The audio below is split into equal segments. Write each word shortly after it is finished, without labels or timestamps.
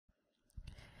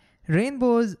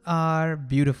Rainbows are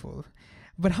beautiful,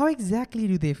 but how exactly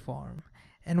do they form?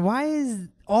 And why is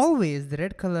always the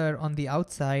red color on the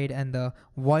outside and the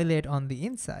violet on the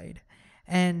inside?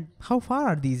 And how far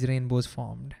are these rainbows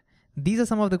formed? These are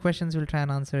some of the questions we'll try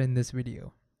and answer in this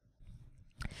video.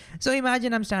 So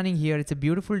imagine I'm standing here, it's a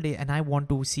beautiful day, and I want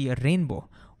to see a rainbow.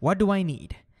 What do I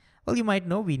need? Well, you might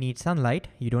know we need sunlight.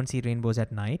 You don't see rainbows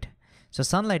at night. So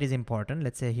sunlight is important.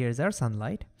 Let's say here's our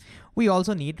sunlight. We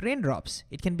also need raindrops.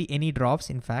 It can be any drops,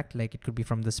 in fact, like it could be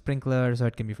from the sprinklers or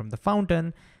it can be from the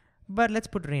fountain, but let's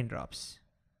put raindrops.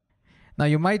 Now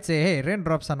you might say, hey,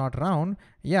 raindrops are not round.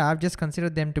 Yeah, I've just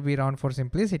considered them to be round for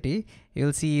simplicity.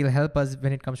 You'll see it'll help us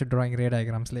when it comes to drawing ray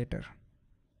diagrams later.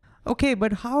 Okay,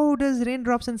 but how does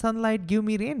raindrops and sunlight give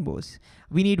me rainbows?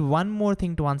 We need one more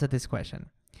thing to answer this question.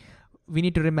 We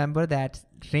need to remember that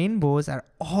rainbows are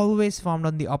always formed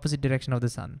on the opposite direction of the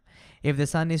sun. If the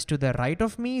sun is to the right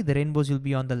of me, the rainbows will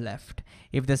be on the left.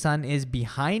 If the sun is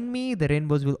behind me, the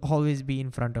rainbows will always be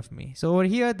in front of me. So over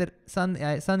here, the sun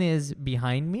is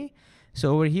behind me.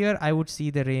 So over here, I would see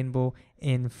the rainbow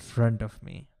in front of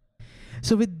me.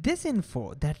 So with this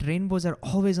info, that rainbows are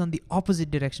always on the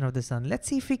opposite direction of the sun, let's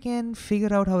see if we can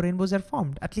figure out how rainbows are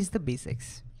formed, at least the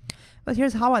basics. Well,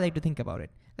 here's how I like to think about it.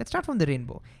 Let's start from the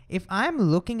rainbow. If I'm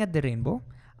looking at the rainbow,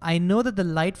 I know that the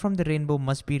light from the rainbow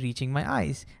must be reaching my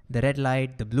eyes. The red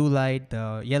light, the blue light,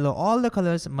 the yellow, all the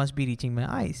colors must be reaching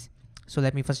my eyes. So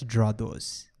let me first draw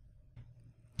those.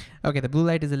 Okay, the blue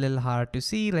light is a little hard to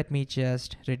see. Let me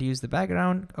just reduce the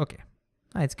background. Okay,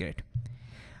 that's great.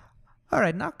 All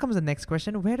right, now comes the next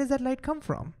question. Where does that light come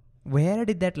from? Where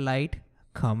did that light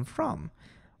come from?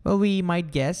 Well, we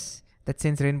might guess that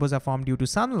since rainbows are formed due to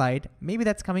sunlight, maybe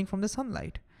that's coming from the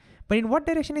sunlight. But in what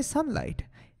direction is sunlight?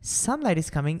 Sunlight is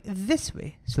coming this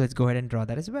way. So let's go ahead and draw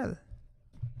that as well.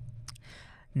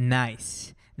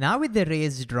 Nice. Now with the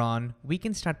rays drawn, we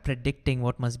can start predicting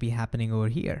what must be happening over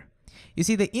here. You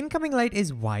see, the incoming light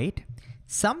is white,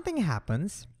 something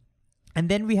happens, and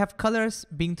then we have colors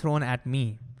being thrown at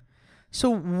me. So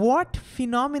what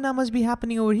phenomena must be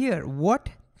happening over here? What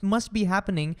must be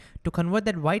happening to convert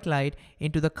that white light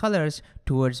into the colors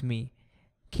towards me?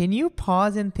 Can you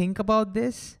pause and think about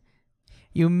this?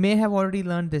 You may have already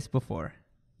learned this before.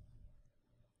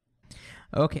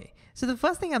 Okay, so the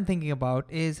first thing I'm thinking about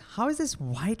is how is this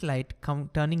white light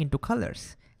turning into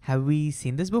colors? Have we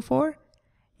seen this before?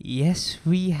 Yes,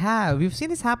 we have. We've seen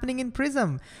this happening in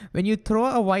prism. When you throw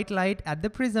a white light at the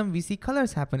prism, we see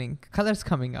colors happening, colors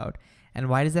coming out. And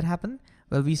why does that happen?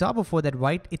 Well, we saw before that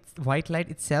white light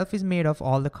itself is made of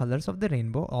all the colors of the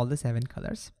rainbow, all the 7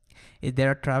 colors. They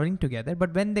are traveling together,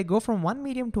 but when they go from one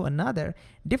medium to another,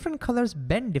 different colors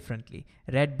bend differently.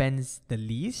 Red bends the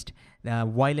least,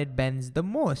 violet bends the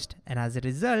most, and as a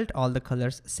result, all the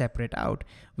colors separate out.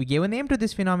 We gave a name to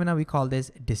this phenomena, we call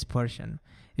this dispersion.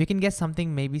 You can guess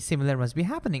something maybe similar must be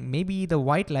happening. Maybe the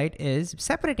white light is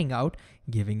separating out,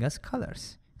 giving us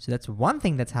colors. So that's one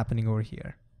thing that's happening over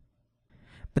here.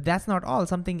 But that's not all,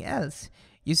 something else.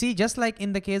 You see, just like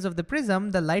in the case of the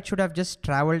prism, the light should have just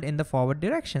traveled in the forward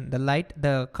direction.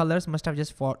 The colors must have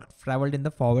just traveled in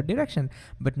the forward direction.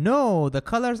 But no, the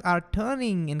colors are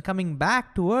turning and coming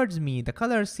back towards me. The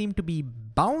colors seem to be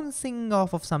bouncing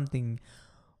off of something.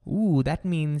 Ooh, that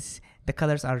means the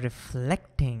colors are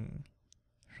reflecting,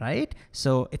 right?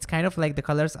 So it's kind of like the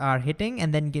colors are hitting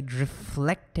and then get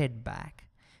reflected back.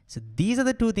 So these are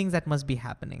the two things that must be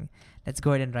happening. Let's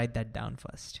go ahead and write that down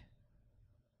first.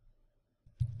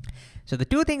 So the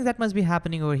two things that must be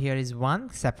happening over here is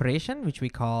one, separation, which we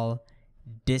call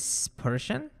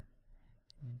dispersion.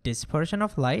 Dispersion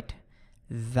of light.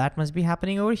 That must be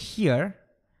happening over here.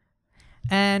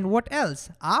 And what else?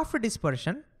 After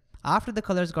dispersion, after the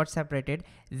colors got separated,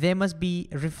 they must be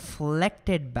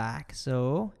reflected back.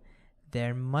 So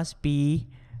there must be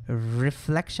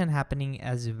reflection happening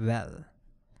as well.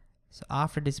 So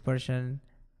after dispersion,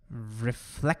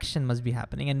 reflection must be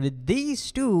happening. And with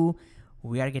these two,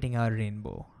 we are getting our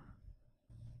rainbow.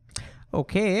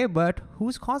 Okay, but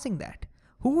who's causing that?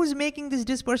 Who's making this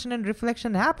dispersion and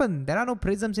reflection happen? There are no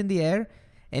prisms in the air.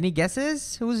 Any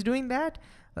guesses who's doing that?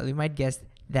 Well, we might guess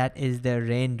that is the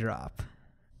raindrop.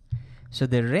 So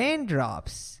the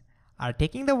raindrops are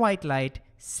taking the white light,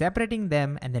 separating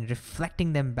them, and then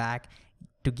reflecting them back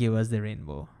to give us the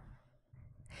rainbow.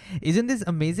 Isn't this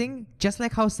amazing? Just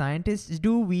like how scientists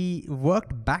do, we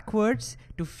worked backwards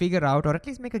to figure out, or at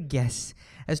least make a guess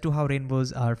as to how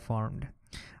rainbows are formed.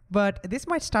 But this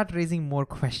might start raising more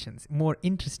questions, more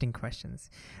interesting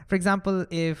questions. For example,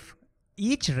 if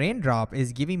each raindrop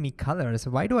is giving me colors.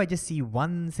 Why do I just see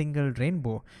one single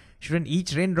rainbow? Shouldn't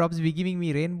each raindrops be giving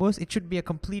me rainbows? It should be a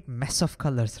complete mess of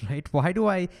colors, right? Why do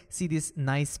I see this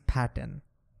nice pattern?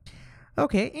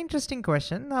 Okay, interesting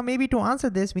question. Now maybe to answer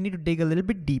this, we need to dig a little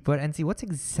bit deeper and see what's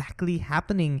exactly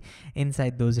happening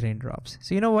inside those raindrops.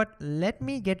 So you know what? Let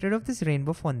me get rid of this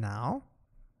rainbow for now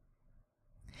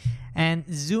and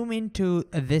zoom into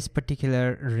this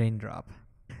particular raindrop.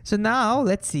 So now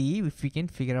let's see if we can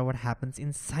figure out what happens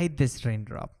inside this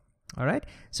raindrop. All right,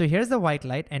 so here's the white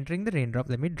light entering the raindrop.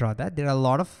 Let me draw that. There are a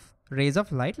lot of rays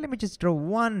of light. Let me just draw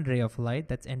one ray of light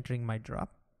that's entering my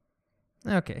drop.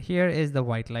 Okay, here is the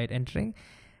white light entering.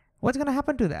 What's gonna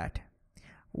happen to that?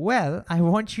 Well, I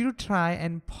want you to try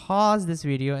and pause this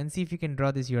video and see if you can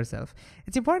draw this yourself.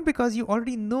 It's important because you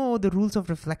already know the rules of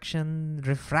reflection,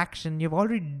 refraction. You've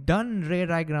already done ray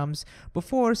diagrams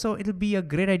before, so it'll be a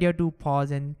great idea to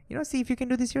pause and see if you can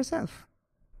do this yourself.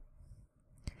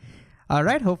 All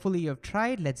right, hopefully you have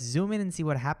tried. Let's zoom in and see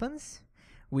what happens.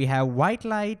 We have white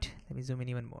light. Let me zoom in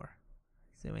even more.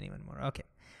 Zoom in even more. Okay.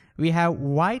 We have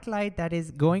white light that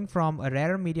is going from a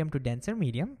rarer medium to denser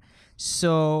medium.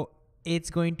 So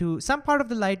it's going to, some part of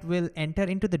the light will enter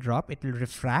into the drop, it will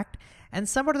refract, and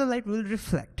some part of the light will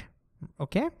reflect,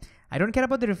 okay? I don't care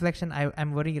about the reflection,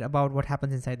 I'm worried about what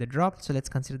happens inside the drop, so let's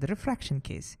consider the refraction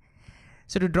case.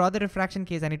 So to draw the refraction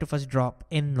case, I need to first draw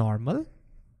in normal.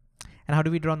 And how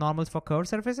do we draw normals for curved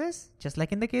surfaces? Just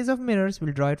like in the case of mirrors,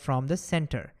 we'll draw it from the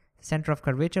center of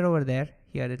curvature over there.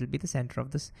 Here it'll be the center of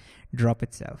this drop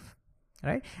itself,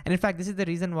 right? And in fact, this is the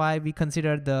reason why we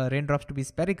consider the raindrops to be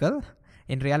spherical.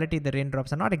 In reality, the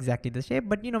raindrops are not exactly the shape,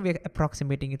 but we're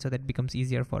approximating it so that it becomes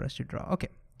easier for us to draw. Okay.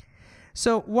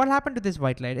 So what happened to this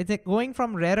white light? It's going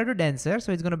from rarer to denser,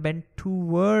 so it's going to bend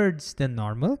towards the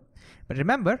normal. But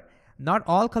remember, not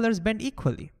all colors bend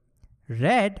equally.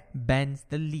 Red bends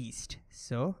the least.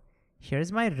 So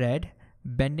here's my red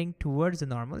bending towards the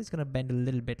normal. It's going to bend a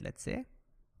little bit, let's say.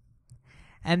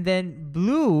 And then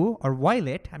blue or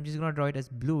violet, I'm just going to draw it as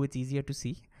blue. It's easier to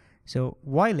see. So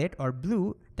violet or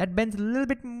blue, that bends a little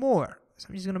bit more. So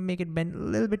I'm just going to make it bend a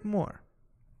little bit more.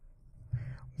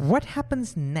 What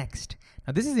happens next?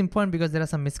 Now this is important because there are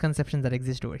some misconceptions that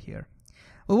exist over here.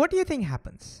 Well, what do you think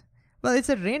happens? Well, it's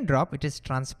a raindrop, it is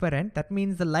transparent. That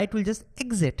means the light will just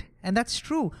exit, and that's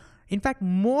true. In fact,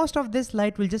 most of this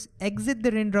light will just exit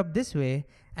the raindrop this way,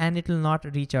 and it will not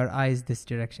reach our eyes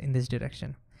in this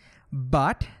direction.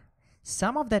 But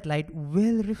some of that light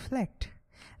will reflect.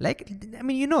 Like, I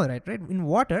mean, right? In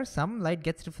water, some light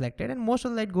gets reflected and most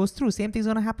of the light goes through. Same thing's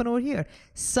gonna happen over here.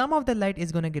 Some of the light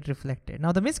is gonna get reflected.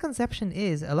 Now, the misconception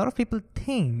is a lot of people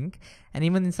think, and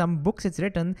even in some books it's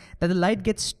written, that the light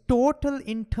gets total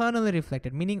internally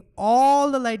reflected, meaning all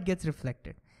the light gets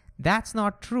reflected. That's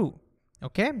not true,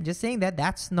 okay? I'm just saying that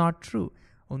that's not true.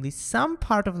 Only some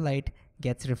part of light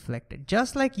gets reflected,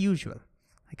 just like usual.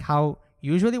 Like how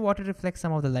usually water reflects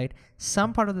some of the light,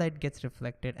 some part of the light gets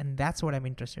reflected, and that's what I'm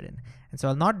interested in. And so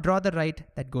I'll not draw the light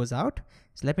that goes out.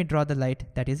 So let me draw the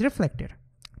light that is reflected.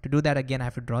 To do that, again, I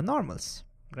have to draw normals,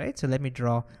 right? So let me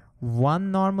draw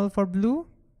one normal for blue,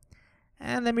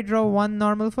 and let me draw one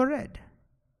normal for red.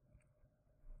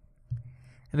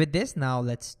 With this, now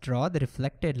let's draw the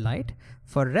reflected light.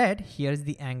 For red, here's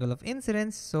the angle of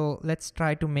incidence. So let's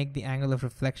try to make the angle of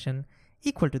reflection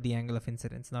equal to the angle of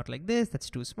incidence. Not like this, that's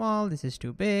too small, this is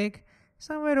too big.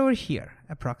 Somewhere over here,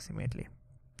 approximately.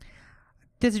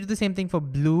 Let's do the same thing for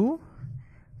blue.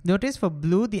 Notice for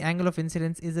blue, the angle of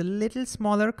incidence is a little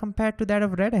smaller compared to that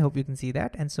of red. I hope you can see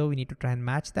that. And so we need to try and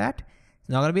match that. It's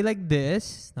not gonna be like this,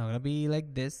 it's not gonna be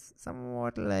like this,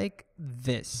 somewhat like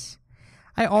this.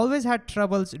 I always had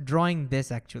troubles drawing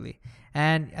this actually.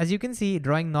 And as you can see,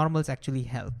 drawing normals actually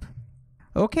help.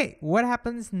 Okay, what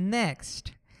happens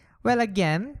next? Well,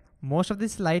 again, most of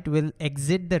this light will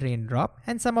exit the raindrop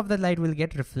and some of the light will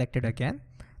get reflected again.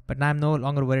 But now I'm no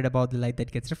longer worried about the light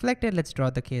that gets reflected. Let's draw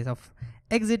the case of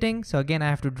exiting. So again, I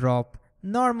have to drop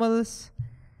normals.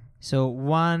 So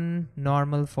one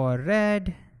normal for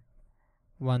red,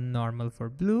 one normal for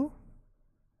blue.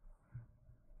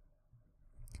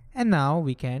 And now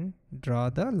we can draw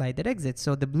the light that exits.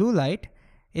 So the blue light,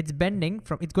 it's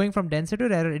going from denser to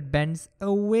rarer, it bends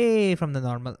away from the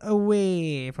normal.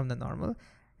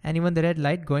 And even the red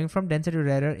light going from denser to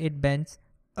rarer, it bends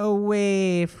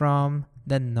away from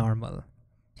the normal.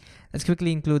 Let's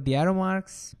quickly include the arrow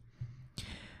marks.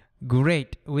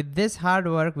 Great, with this hard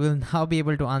work, we'll now be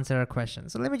able to answer our question.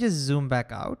 So let me just zoom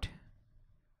back out.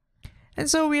 And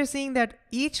so we are seeing that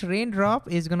each raindrop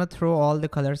is gonna throw all the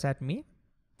colors at me.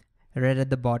 Red at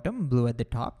the bottom, blue at the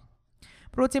top.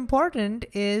 But what's important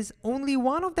is only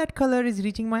one of that color is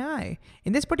reaching my eye.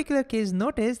 In this particular case,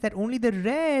 notice that only the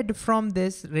red from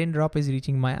this raindrop is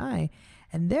reaching my eye.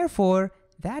 And therefore,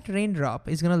 that raindrop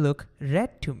is gonna look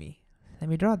red to me. Let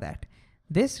me draw that.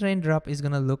 This raindrop is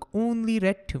gonna look only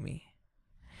red to me.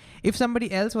 If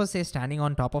somebody else was, say, standing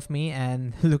on top of me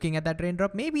and looking at that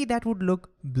raindrop, maybe that would look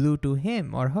blue to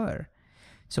him or her.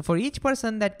 So for each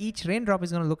person, that each raindrop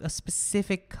is gonna look a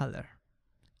specific color.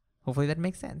 Hopefully that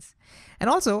makes sense. And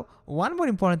also, one more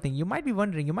important thing, you might be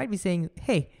wondering, you might be saying,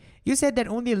 hey, you said that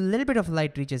only a little bit of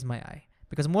light reaches my eye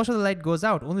because most of the light goes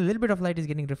out, only a little bit of light is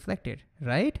getting reflected,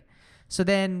 right? So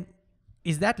then,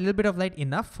 is that little bit of light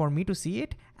enough for me to see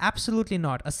it? Absolutely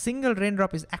not. A single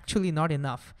raindrop is actually not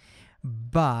enough.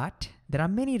 But there are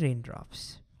many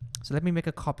raindrops. So let me make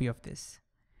a copy of this.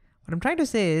 What I'm trying to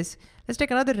say is, let's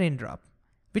take another raindrop,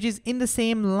 which is in the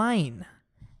same line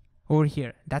over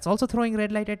here. That's also throwing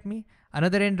red light at me.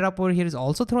 Another raindrop over here is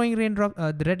also throwing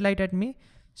the red light at me.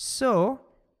 So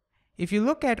if you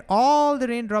look at all the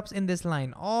raindrops in this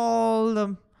line, all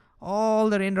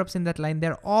the raindrops in that line,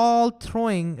 they're all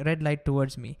throwing red light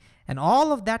towards me. And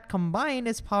all of that combined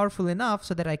is powerful enough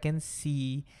so that I can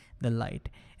see the light.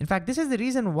 In fact, this is the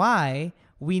reason why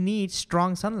we need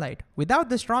strong sunlight. Without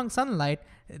the strong sunlight,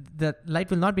 the light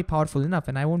will not be powerful enough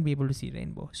and I won't be able to see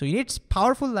rainbow. So you need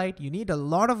powerful light, you need a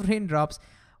lot of raindrops,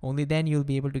 only then you'll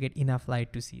be able to get enough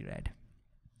light to see red.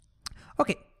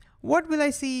 Okay, what will I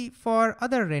see for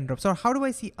other raindrops, or how do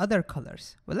I see other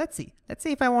colors? Well, let's see. Let's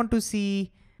say if I want to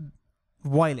see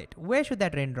violet, where should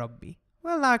that raindrop be?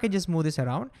 Well, now I can just move this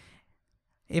around.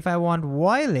 If I want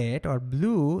violet or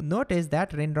blue, notice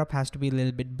that raindrop has to be a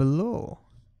little bit below.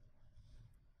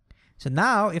 So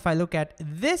now if I look at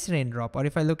this raindrop, or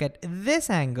if I look at this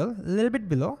angle, a little bit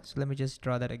below, so let me just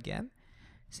draw that again.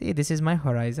 See, this is my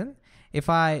horizon. If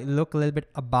I look a little bit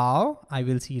above, I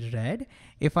will see red.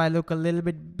 If I look a little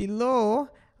bit below,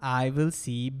 I will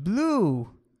see blue.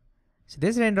 So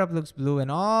this raindrop looks blue and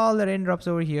all the raindrops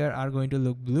over here are going to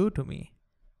look blue to me.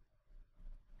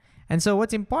 And so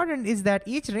what's important is that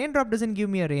each raindrop doesn't give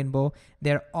me a rainbow.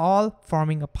 They're all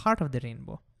forming a part of the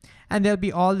rainbow. And there'll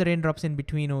be all the raindrops in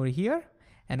between over here,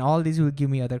 and all these will give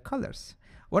me other colors.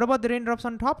 What about the raindrops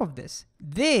on top of this?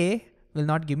 They will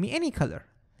not give me any color.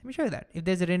 Let me show you that. If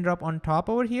there's a raindrop on top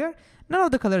over here, none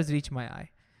of the colors reach my eye.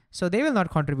 So they will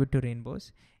not contribute to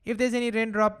rainbows. If there's any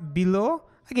raindrop below,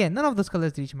 again, none of those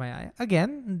colors reach my eye.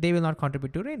 Again, they will not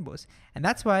contribute to rainbows. And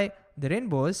that's why the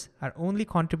rainbows are only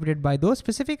contributed by those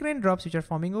specific raindrops which are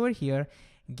forming over here,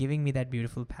 giving me that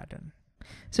beautiful pattern.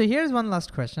 So here's one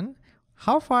last question.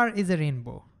 How far is a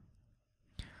rainbow?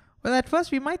 Well, at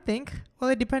first we might think, well,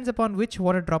 it depends upon which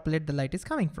water droplet the light is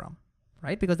coming from,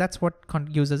 right? Because that's what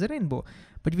gives us a rainbow.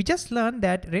 But we just learned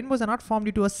that rainbows are not formed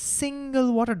due to a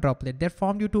single water droplet. They're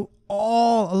formed due to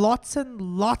lots and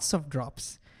lots of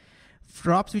drops.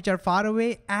 Drops which are far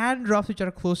away and drops which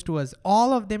are close to us.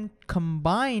 All of them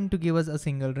combine to give us a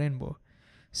single rainbow.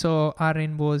 So are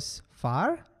rainbows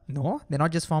far? No, they're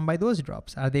not just formed by those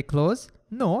drops. Are they close?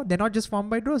 No, they're not just formed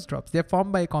by those drops. They're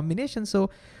formed by a combination. So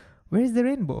where is the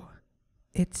rainbow?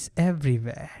 It's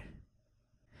everywhere.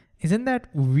 Isn't that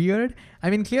weird? I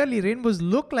mean, clearly rainbows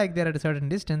look like they're at a certain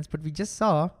distance, but we just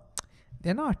saw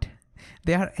they're not.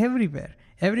 They are everywhere.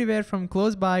 Everywhere from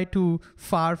close by to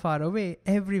far, far away,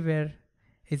 everywhere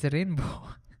is a rainbow.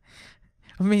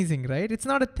 Amazing, right? It's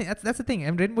not a thing. That's the thing.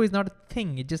 And rainbow is not a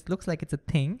thing. It just looks like it's a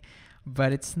thing,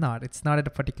 but it's not. It's not at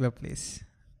a particular place.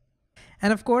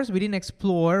 And of course, we didn't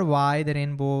explore why the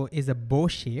rainbow is a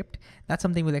bow-shaped. That's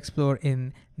something we'll explore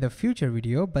in the future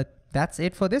video, but that's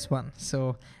it for this one.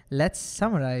 So let's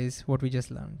summarize what we just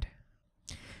learned.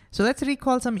 So let's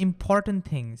recall some important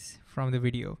things from the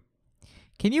video.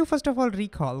 Can you first of all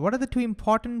recall what are the two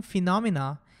important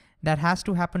phenomena that has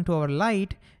to happen to our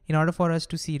light in order for us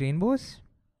to see rainbows?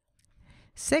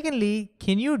 Secondly,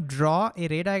 can you draw a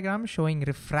ray diagram showing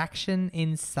refraction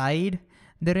inside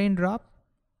the raindrop?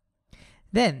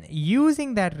 Then,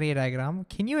 using that ray diagram,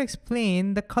 can you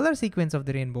explain the color sequence of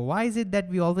the rainbow? Why is it that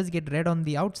we always get red on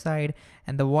the outside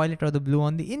and the violet or the blue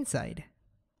on the inside?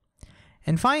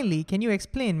 And finally, can you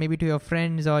explain maybe to your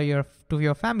friends or to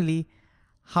your family,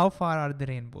 how far are the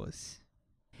rainbows?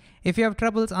 If you have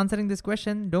troubles answering this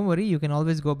question, don't worry, you can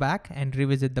always go back and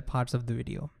revisit the parts of the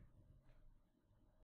video.